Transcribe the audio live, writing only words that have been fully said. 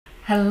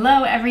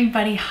Hello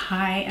everybody,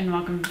 hi and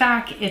welcome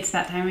back. It's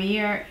that time of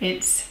year.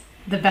 It's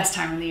the best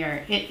time of the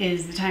year. It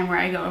is the time where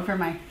I go over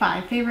my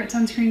 5 favorite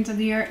sunscreens of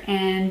the year,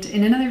 and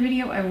in another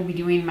video I will be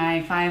doing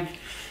my 5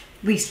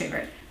 least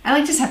favorite. I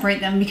like to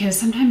separate them because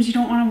sometimes you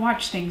don't want to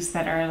watch things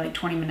that are like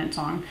 20 minutes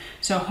long.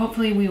 So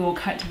hopefully we will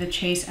cut to the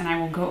chase and I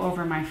will go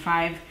over my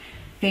 5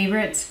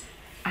 favorites.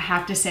 I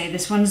have to say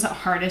this one's the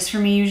hardest for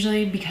me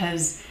usually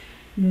because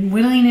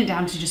whittling it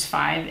down to just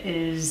 5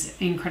 is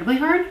incredibly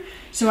hard.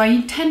 So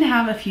I tend to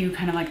have a few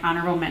kind of like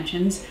honorable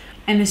mentions,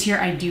 and this year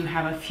I do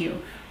have a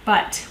few.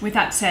 But with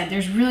that said,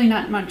 there's really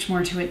not much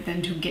more to it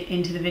than to get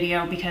into the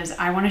video because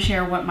I want to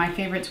share what my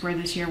favorites were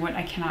this year, what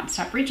I cannot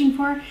stop reaching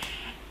for,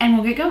 and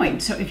we'll get going.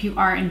 So if you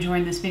are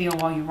enjoying this video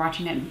while you're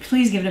watching it,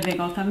 please give it a big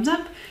old thumbs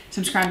up,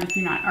 subscribe if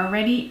you're not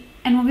already,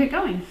 and we'll get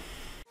going.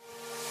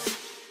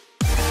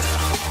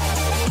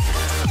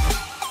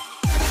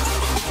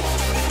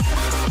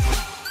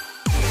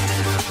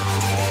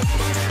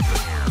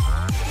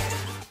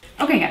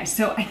 Okay guys,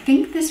 so I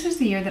think this was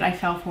the year that I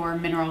fell for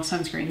mineral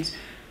sunscreens,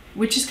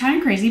 which is kind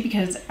of crazy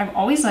because I've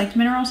always liked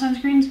mineral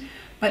sunscreens,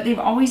 but they've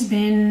always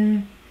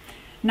been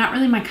not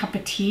really my cup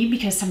of tea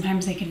because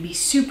sometimes they can be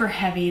super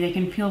heavy, they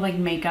can feel like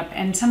makeup,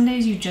 and some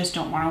days you just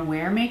don't want to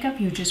wear makeup,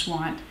 you just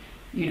want,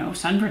 you know,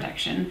 sun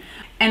protection.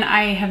 And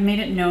I have made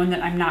it known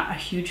that I'm not a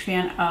huge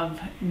fan of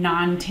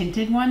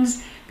non-tinted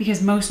ones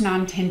because most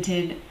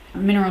non-tinted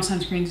mineral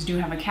sunscreens do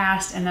have a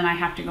cast, and then I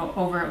have to go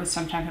over it with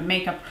some type of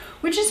makeup,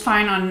 which is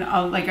fine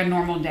on like a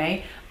normal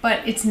day,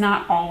 but it's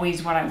not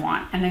always what I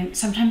want. And then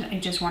sometimes I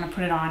just want to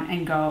put it on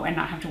and go and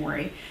not have to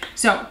worry.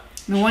 So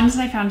the ones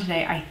that I found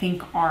today I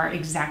think are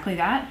exactly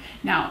that.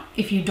 Now,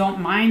 if you don't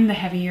mind the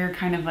heavier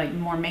kind of like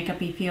more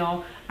makeup-y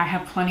feel, I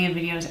have plenty of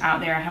videos out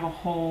there. I have a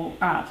whole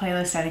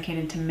playlist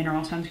dedicated to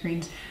mineral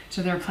sunscreens,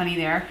 so there are plenty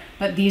there,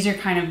 but these are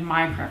kind of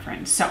my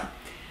preference. So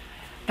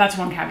that's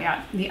one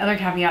caveat. The other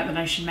caveat that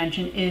I should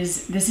mention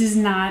is this is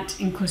not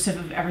inclusive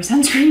of every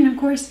sunscreen, of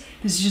course.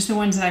 This is just the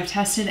ones that I've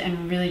tested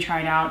and really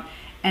tried out.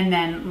 And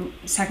then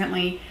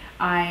secondly,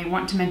 I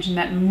want to mention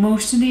that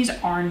most of these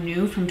are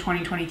new from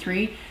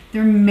 2023.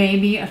 There may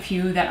be a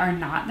few that are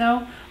not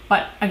though,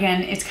 but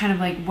again, it's kind of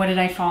like, what did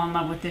I fall in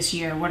love with this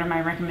year? What are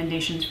my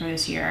recommendations for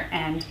this year?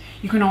 And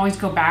you can always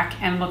go back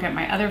and look at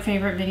my other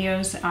favorite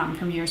videos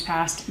from years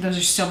past. Those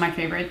are still my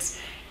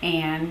favorites.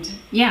 And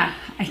yeah,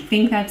 I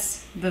think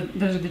those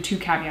are the 2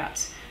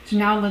 caveats. So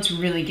now let's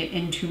really get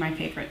into my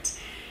favorites.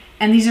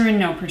 And these are in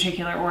no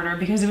particular order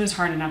because it was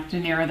hard enough to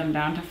narrow them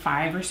down to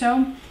 5 or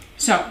so.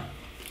 So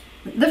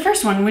the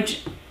first one,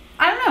 which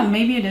I don't know,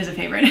 maybe it is a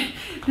favorite.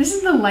 This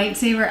is the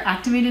LIGHTSAVER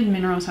Activated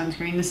Mineral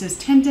Sunscreen. This is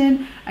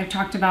tinted. I've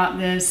talked about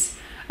this,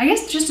 I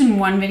guess just in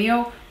one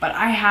video, but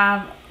I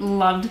have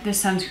loved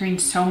this sunscreen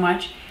so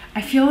much.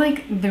 I feel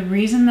like the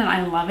reason that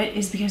I love it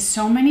is because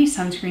so many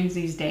sunscreens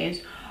these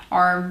days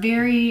are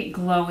very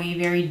glowy,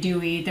 very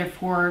dewy. They're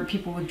for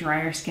people with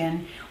drier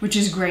skin, which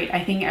is great.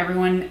 I think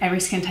every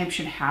skin type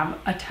should have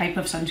a type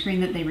of sunscreen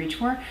that they reach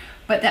for,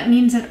 but that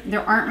means that there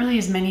aren't really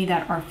as many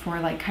that are for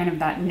like kind of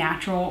that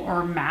natural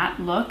or matte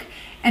look.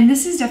 And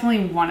this is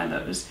definitely one of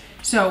those.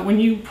 So when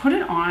you put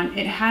it on,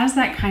 it has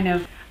that kind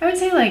of, I would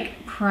say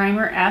like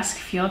primer-esque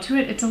feel to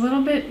it. It's a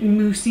little bit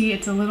moussey,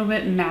 it's a little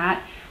bit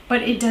matte,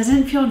 but it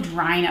doesn't feel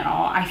drying at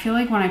all. I feel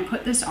like when I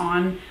put this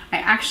on, I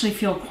actually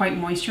feel quite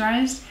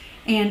moisturized,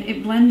 and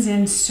it blends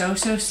in so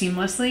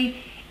seamlessly.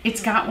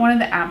 It's got one of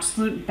the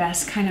absolute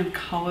best kind of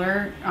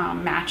color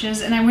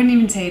matches, and I wouldn't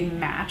even say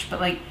match,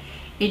 but like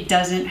it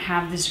doesn't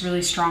have this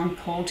really strong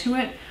pull to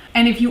it.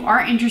 And if you are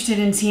interested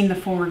in seeing the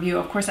full review,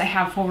 of course I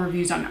have full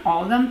reviews on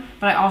all of them,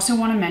 but I also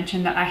want to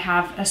mention that I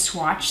have a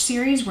swatch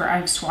series where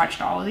I've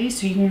swatched all of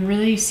these so you can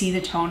really see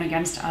the tone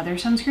against other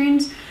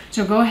sunscreens.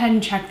 So go ahead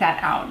and check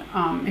that out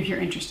if you're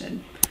interested.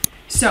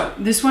 So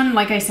this one,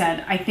 like I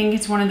said, I think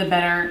it's one of the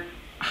better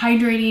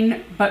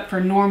hydrating, but for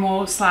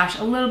normal /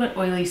 a little bit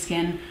oily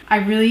skin. I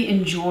really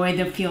enjoy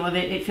the feel of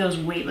it. It feels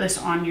weightless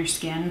on your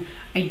skin.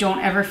 I don't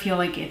ever feel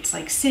like it's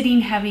like sitting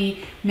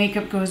heavy.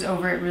 Makeup goes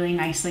over it really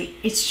nicely.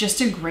 It's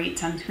just a great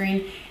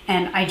sunscreen,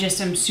 and I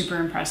just am super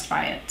impressed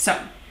by it. So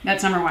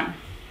that's number 1.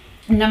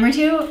 Number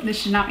 2, this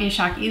should not be a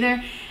shock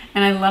either.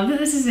 And I love that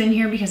this is in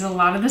here because a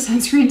lot of the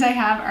sunscreens I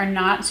have are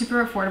not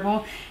super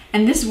affordable.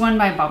 And this one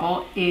by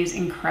Bubble is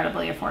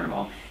incredibly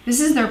affordable.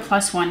 This is their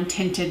 +1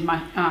 tinted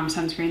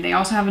sunscreen. They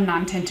also have a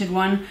non-tinted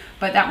one,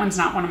 but that one's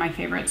not one of my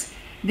favorites.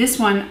 This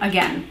one,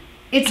 again,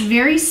 it's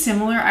very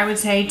similar, I would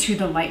say, to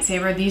the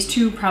LIGHTSAVER. These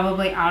two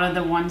probably out of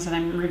the ones that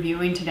I'm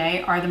reviewing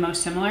today are the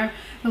most similar.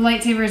 The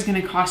LIGHTSAVER is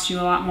gonna cost you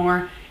a lot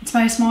more. It's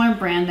by a smaller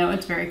brand though,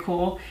 it's very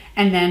cool.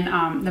 And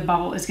then the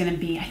Bubble is gonna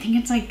be, I think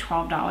it's like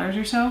 $12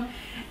 or so.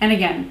 And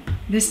again,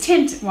 this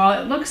tint, while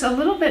it looks a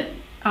little bit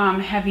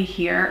heavy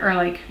here or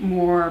like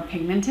more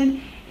pigmented,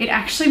 it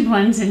actually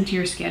blends into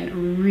your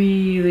skin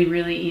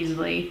really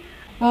easily.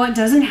 While it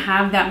doesn't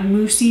have that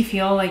moussey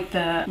feel like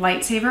the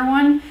LIGHTSAVER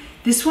one,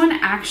 This one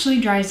actually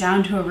dries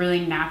down to a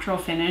really natural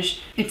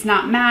finish. It's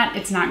not matte,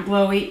 it's not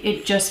glowy,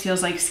 it just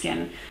feels like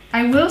skin.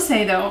 I will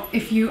say though,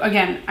 if you,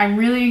 again, I'm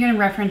really gonna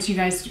reference you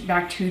guys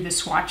back to the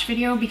swatch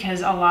video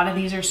because a lot of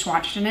these are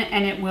swatched in it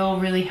and it will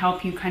really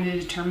help you kind of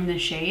determine the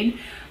shade.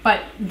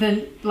 But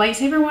the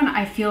Lightsaver one,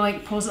 I feel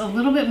like pulls a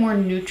little bit more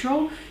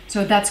neutral.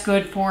 So that's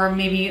good for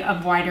maybe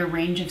a wider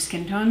range of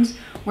skin tones,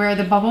 where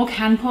the Bubble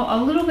can pull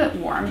a little bit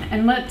warm.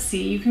 And let's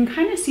see, you can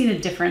kind of see the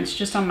difference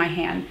just on my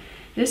hand.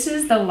 This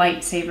is the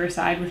Lightsaver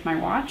side with my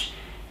watch,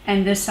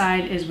 and this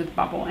side is with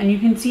Bubble. And you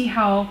can see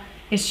how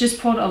it's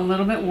just pulled a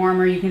little bit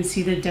warmer. You can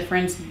see the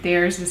difference.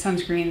 There's the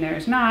sunscreen,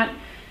 there's not.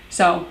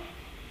 So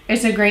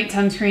it's a great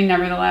sunscreen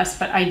nevertheless,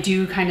 but I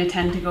do kind of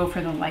tend to go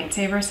for the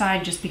Lightsaver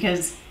side just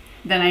because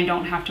then I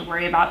don't have to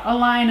worry about a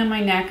line on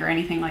my neck or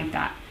anything like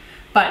that.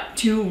 But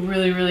two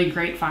really, really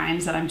great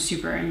finds that I'm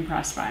super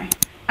impressed by.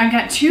 I've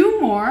got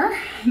two more,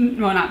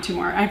 well, not two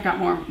more, I've got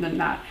more than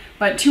that,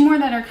 but two more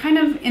that are kind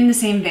of in the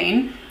same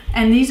vein.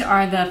 And these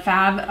are the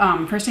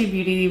Fab First Aid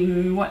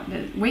Beauty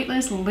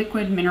Weightless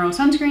Liquid Mineral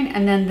Sunscreen,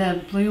 and then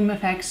the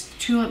BLOOMEFFECTS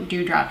Tulip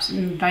Dewdrops,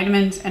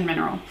 Vitamins and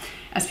Mineral,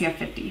 SPF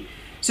 50.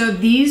 So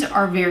these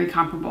are very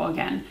comparable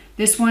again.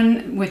 This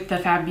one with the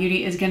Fab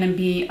Beauty is gonna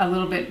be a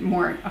little bit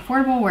more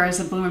affordable, whereas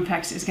the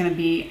BLOOMEFFECTS is gonna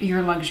be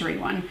your luxury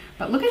one.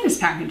 But look at this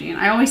packaging.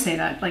 I always say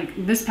that,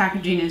 like, this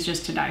packaging is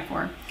just to die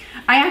for.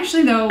 I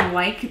actually though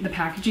like the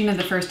packaging of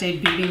the First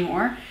Aid Beauty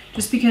more,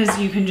 just because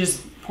you can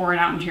just pour it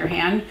out into your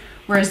hand.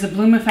 Whereas the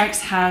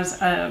BLOOMEFFECTS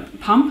has a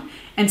pump,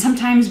 and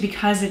sometimes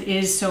because it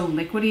is so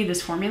liquidy,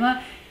 this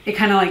formula, it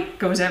kind of like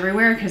goes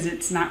everywhere because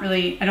it's not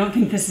really, I don't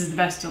think this is the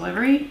best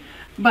delivery.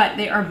 But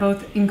they are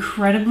both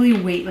incredibly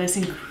weightless,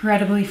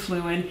 incredibly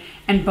fluid,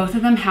 and both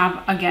of them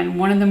have, again,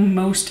 one of the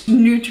most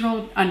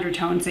neutral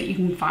undertones that you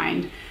can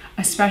find.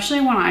 Especially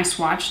when I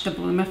swatched the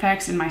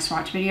BLOOMEFFECTS in my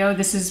swatch video.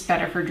 This is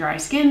better for dry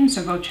skin,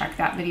 so go check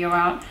that video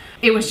out.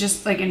 It was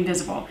just like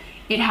invisible.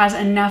 It has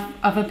enough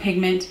of a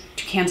pigment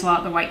to cancel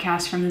out the white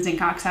cast from the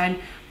zinc oxide,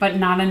 but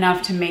not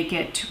enough to make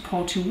it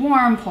pull too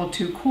warm, pull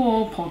too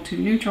cool, pull too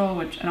neutral,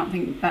 which I don't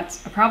think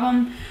that's a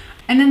problem.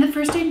 And then the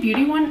First Aid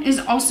Beauty one is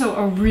also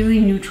a really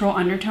neutral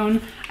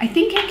undertone. I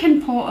think it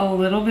can pull a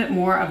little bit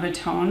more of a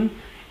tone,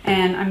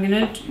 and I'm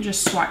gonna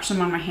just swatch them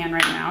on my hand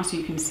right now so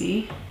you can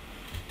see.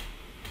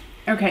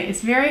 Okay,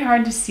 it's very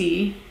hard to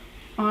see.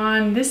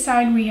 On this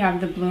side we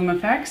have the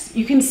BLOOMEFFECTS.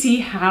 You can see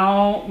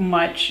how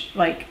much,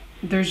 like,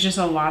 there's just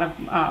a lot of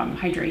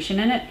hydration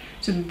in it.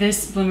 So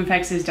this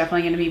BLOOMEFFECTS is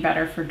definitely gonna be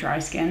better for dry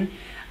skin.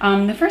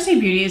 The First Aid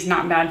Beauty is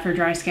not bad for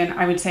dry skin.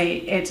 I would say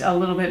it's a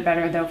little bit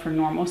better though for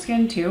normal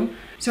skin too.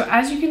 So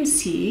as you can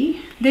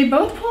see, they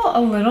both pull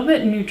a little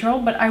bit neutral,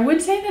 but I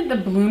would say that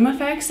the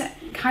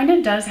BLOOMEFFECTS kind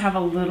of does have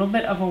a little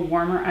bit of a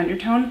warmer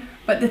undertone.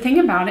 But the thing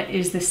about it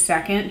is the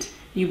second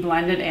you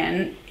blend it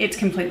in, it's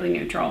completely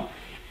neutral.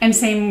 And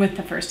same with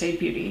the First Aid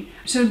Beauty.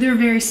 So they're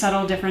very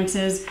subtle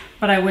differences,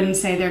 but I wouldn't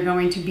say they're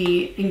going to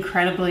be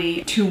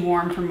incredibly too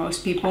warm for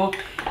most people.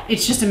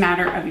 It's just a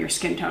matter of your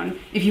skin tone.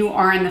 If you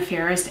are in the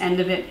fairest end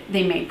of it,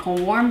 they may pull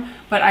warm,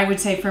 but I would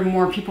say for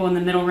more people in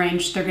the middle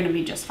range, they're gonna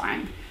be just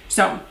fine.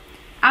 So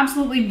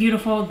absolutely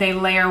beautiful. They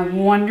layer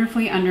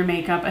wonderfully under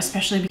makeup,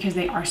 especially because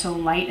they are so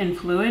light and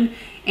fluid,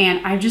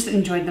 and I just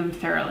enjoyed them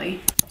thoroughly.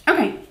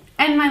 Okay.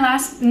 And my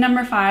last,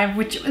 number 5,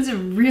 which was a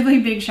really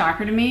big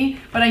shocker to me,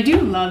 but I do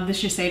love the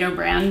Shiseido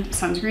brand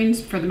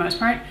sunscreens for the most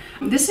part.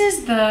 This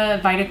is the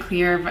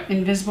Vita-Clear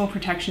Invisible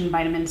Protection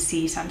Vitamin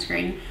C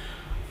sunscreen.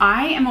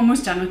 I am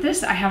almost done with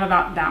this. I have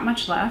about that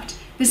much left.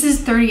 This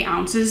is 30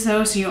 ounces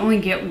though, so you only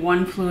get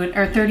one fluid,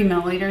 or 30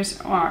 milliliters,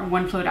 or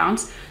 1 fluid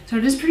ounce. So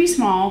it is pretty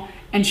small,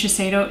 and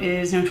Shiseido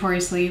is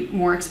notoriously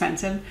more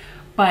expensive,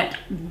 but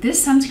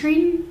this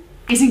sunscreen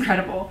is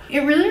incredible.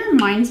 It really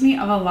reminds me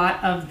of a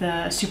lot of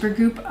the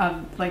Supergoop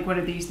of, like, what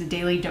are these, the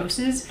daily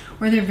doses,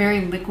 where they're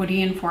very liquidy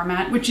in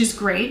format, which is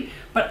great,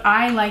 but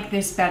I like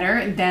this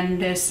better than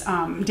this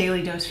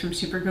daily dose from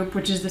Supergoop,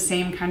 which is the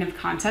same kind of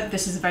concept.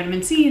 This is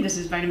vitamin C, this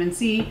is vitamin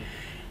C.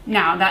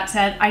 Now, that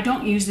said, I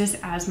don't use this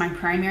as my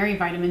primary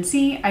vitamin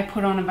C. I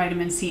put on a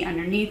vitamin C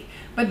underneath,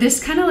 but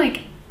this kind of,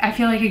 like, I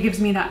feel like it gives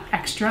me that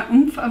extra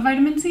oomph of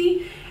vitamin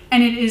C.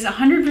 And it is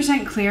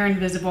 100% clear and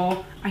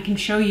visible. I can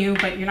show you,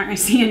 but you're not gonna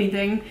see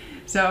anything.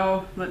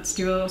 So let's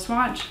do a little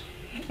swatch.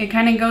 It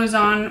kind of goes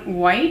on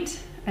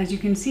white, as you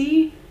can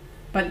see,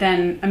 but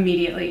then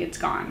immediately it's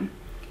gone.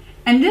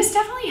 And this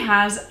definitely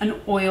has an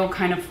oil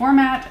kind of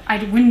format.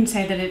 I wouldn't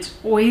say that it's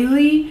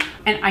oily,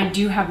 and I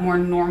do have more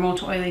normal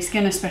to oily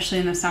skin, especially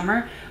in the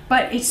summer,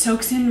 but it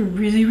soaks in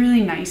really,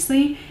 really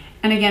nicely.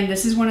 And again,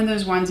 this is one of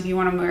those ones if you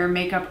wanna wear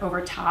makeup over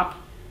top,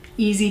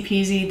 easy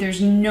peasy,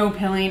 there's no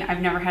pilling. I've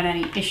never had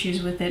any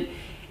issues with it.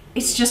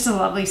 It's just a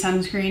lovely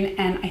sunscreen,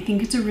 and I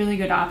think it's a really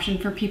good option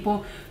for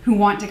people who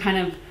want to kind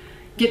of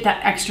get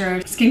that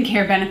extra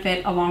skincare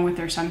benefit along with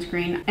their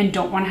sunscreen and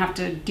don't want to have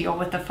to deal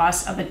with the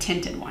fuss of a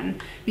tinted one.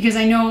 Because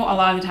I know a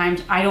lot of the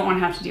times I don't want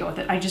to have to deal with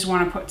it. I just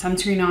want to put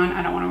sunscreen on,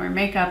 I don't want to wear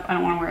makeup, I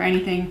don't want to wear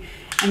anything,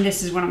 and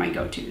this is one of my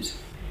go-tos.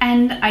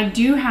 And I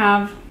do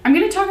have, I'm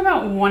going to talk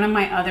about one of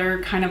my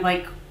other kind of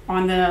like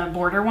on the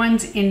border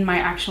ones in my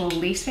actual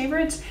least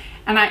favorites.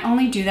 And I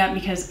only do that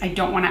because I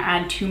don't want to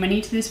add too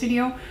many to this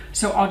video.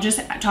 So I'll just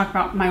talk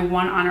about my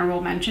one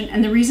honorable mention.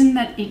 And the reason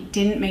that it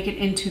didn't make it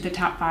into the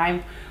top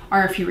 5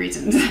 are a few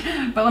reasons.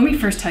 But let me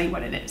first tell you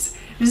what it is.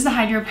 This is the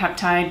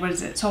HYDROPEPTIDE, what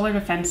is it? Solar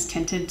Defense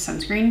Tinted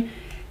Sunscreen.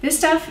 This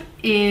stuff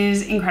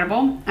is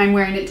incredible. I'm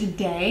wearing it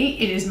today.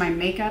 It is my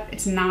makeup.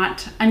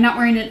 I'm not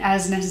wearing it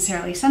as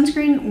necessarily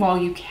sunscreen.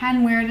 While you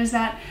can wear it as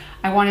that,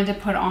 I wanted to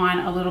put on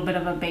a little bit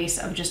of a base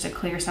of just a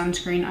clear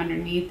sunscreen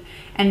underneath,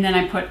 and then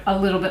I put a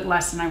little bit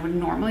less than I would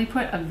normally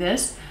put of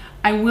this.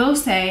 I will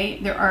say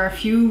there are a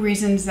few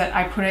reasons that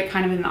I put it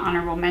kind of in the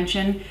honorable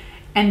mention,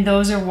 and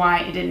those are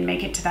why it didn't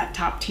make it to that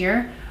top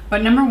tier.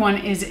 But number one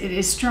is it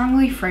is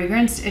strongly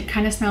fragranced. It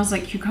kind of smells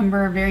like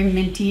cucumber, very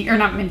minty, or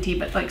not minty,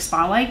 but like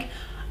spa-like.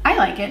 I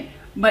like it,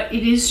 but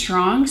it is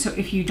strong, so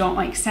if you don't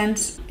like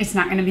scents, it's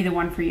not gonna be the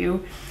one for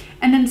you.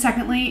 And then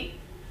secondly,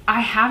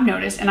 I have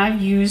noticed, and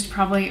I've used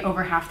probably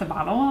over half the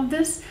bottle of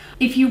this,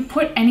 if you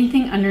put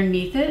anything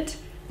underneath it,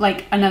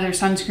 like another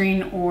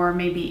sunscreen or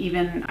maybe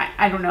even,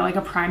 I don't know, like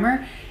a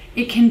primer,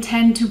 it can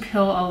tend to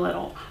pill a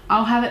little.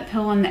 I'll have it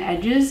pill on the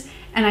edges,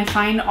 and I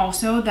find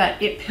also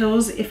that it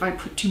pills if I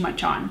put too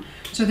much on.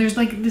 So there's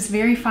like this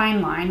very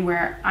fine line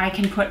where I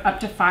can put up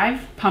to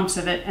 5 pumps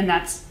of it, and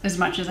that's as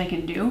much as I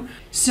can do.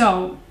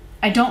 So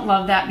I don't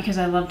love that because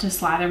I love to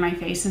slather my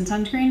face in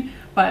sunscreen,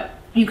 but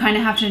you kind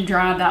of have to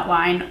draw that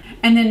line,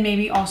 and then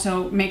maybe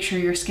also make sure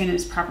your skin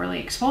is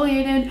properly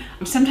exfoliated.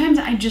 Sometimes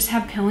I just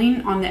have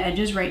pilling on the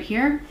edges right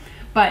here,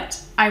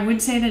 but I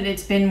would say that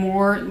it's been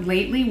more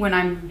lately when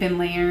I've been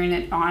layering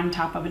it on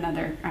top of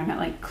another,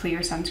 like clear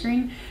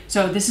sunscreen.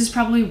 So this is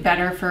probably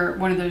better for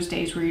one of those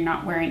days where you're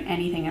not wearing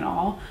anything at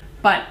all.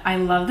 But I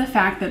love the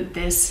fact that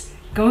this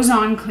goes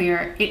on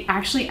clear. It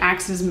actually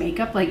acts as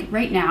makeup. Like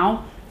right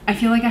now, I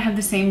feel like I have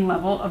the same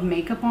level of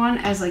makeup on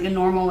as like a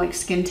normal like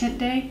skin tint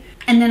day.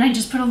 And then I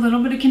just put a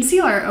little bit of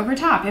concealer over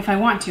top if I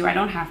want to. I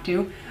don't have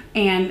to.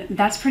 And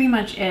that's pretty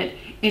much it.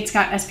 It's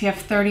got SPF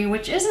 30,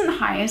 which isn't the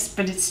highest,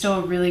 but it's still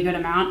a really good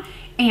amount.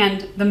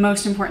 And the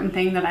most important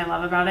thing that I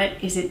love about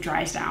it is it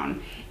dries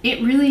down.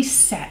 It really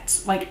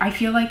sets. Like I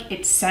feel like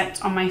it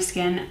sets on my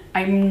skin.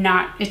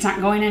 It's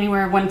not going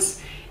anywhere once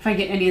if I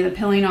get any of the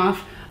pilling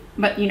off,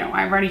 but you know,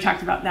 I've already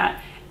talked about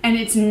that. And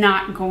it's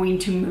not going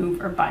to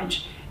move or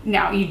budge.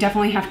 Now, you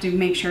definitely have to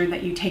make sure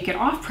that you take it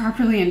off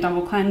properly and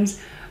double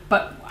cleanse,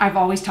 but I've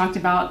always talked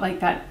about like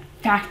that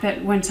fact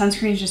that when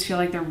sunscreens just feel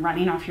like they're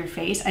running off your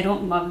face. I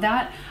don't love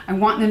that. I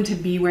want them to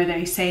be where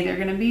they say they're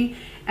gonna be,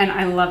 and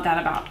I love that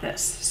about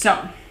this.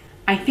 So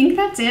I think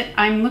that's it.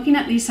 I'm looking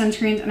at these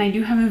sunscreens, and I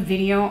do have a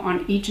video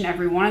on each and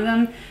every one of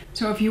them.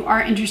 So if you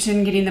are interested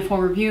in getting the full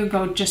review,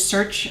 go just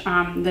search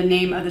the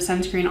name of the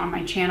sunscreen on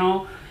my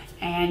channel,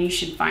 and you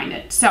should find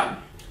it. So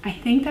I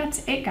think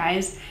that's it,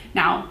 guys.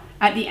 Now,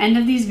 at the end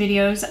of these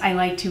videos, I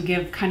like to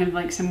give kind of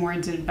like some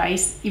words of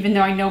advice, even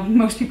though I know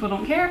most people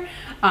don't care.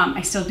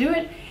 I still do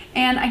it.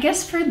 And I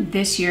guess for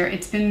this year,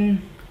 it's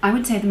been, I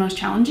would say, the most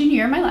challenging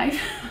year of my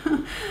life.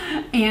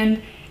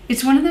 And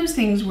it's one of those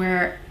things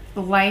where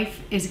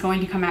life is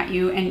going to come at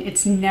you, and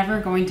it's never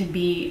going to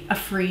be a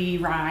free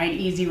ride,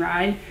 easy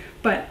ride.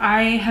 But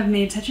I have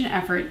made such an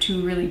effort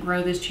to really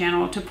grow this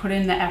channel, to put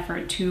in the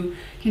effort to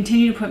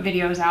continue to put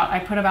videos out. I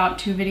put about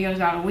 2 videos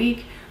out a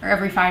week, or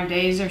every 5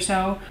 days or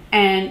so.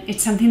 And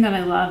it's something that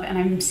I love, and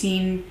I'm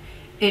seeing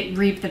it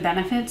reap the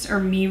benefits, or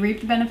me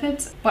reap the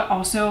benefits, but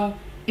also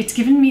it's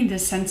given me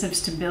this sense of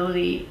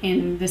stability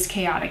in this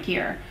chaotic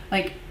year.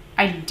 Like,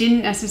 I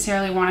didn't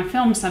necessarily want to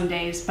film some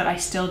days, but I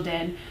still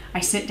did.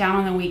 I sit down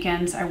on the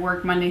weekends, I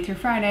work Monday through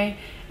Friday,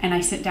 and I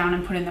sit down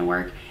and put in the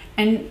work.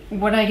 And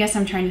what I guess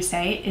I'm trying to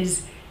say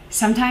is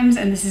sometimes,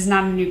 and this is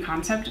not a new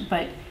concept,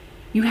 but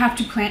you have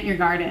to plant your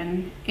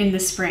garden in the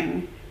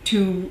spring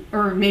to,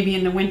 or maybe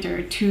in the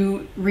winter,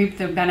 to reap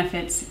the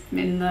benefits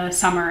in the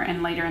summer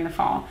and later in the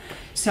fall.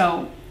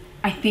 So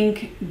I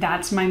think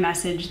that's my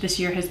message. This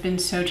year has been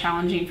so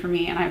challenging for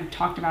me, and I've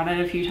talked about it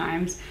a few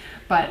times,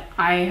 but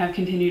I have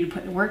continued to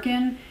put the work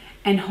in,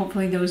 and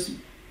hopefully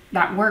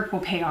that work will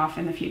pay off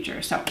in the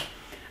future. So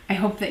I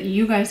hope that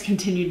you guys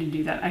continue to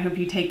do that. I hope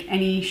you take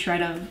any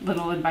shred of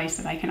little advice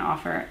that I can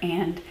offer,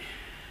 and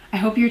I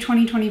hope your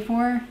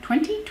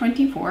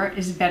 2024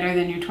 is better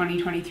than your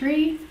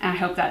 2023. I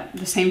hope that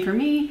the same for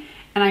me,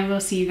 and I will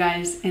see you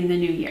guys in the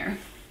new year.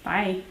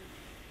 Bye.